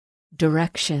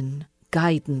direction,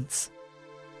 guidance.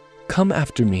 Come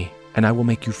after me, and I will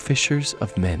make you fishers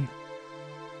of men.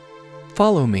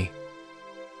 Follow me.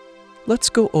 Let's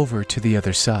go over to the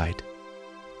other side.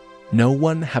 No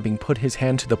one, having put his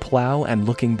hand to the plow and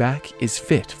looking back, is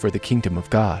fit for the kingdom of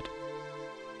God.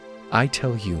 I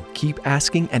tell you, keep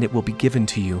asking and it will be given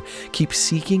to you. Keep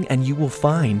seeking and you will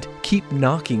find. Keep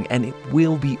knocking and it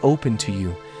will be open to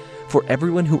you. For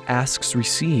everyone who asks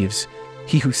receives.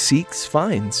 He who seeks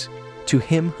finds. To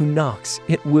him who knocks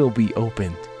it will be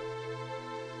opened.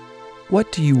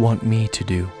 What do you want me to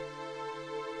do?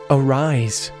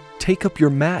 Arise, take up your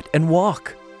mat and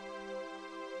walk.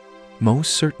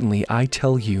 Most certainly I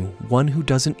tell you, one who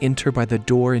doesn't enter by the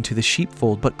door into the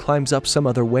sheepfold but climbs up some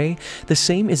other way, the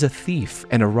same is a thief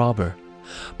and a robber.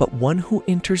 But one who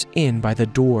enters in by the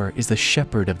door is the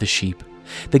shepherd of the sheep.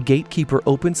 The gatekeeper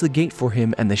opens the gate for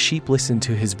him, and the sheep listen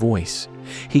to his voice.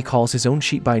 He calls his own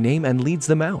sheep by name and leads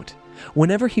them out.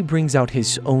 Whenever he brings out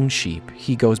his own sheep,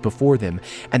 he goes before them,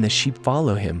 and the sheep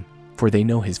follow him, for they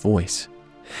know his voice.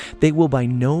 They will by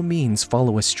no means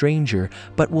follow a stranger,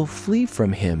 but will flee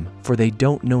from him, for they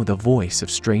don't know the voice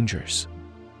of strangers.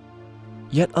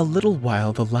 Yet a little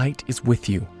while the light is with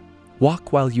you.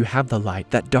 Walk while you have the light,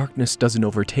 that darkness doesn't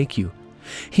overtake you.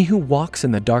 He who walks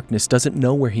in the darkness doesn't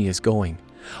know where he is going.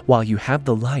 While you have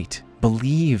the light,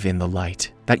 believe in the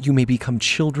light, that you may become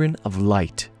children of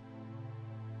light.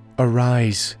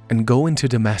 Arise and go into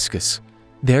Damascus.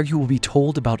 There you will be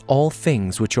told about all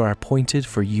things which are appointed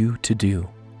for you to do.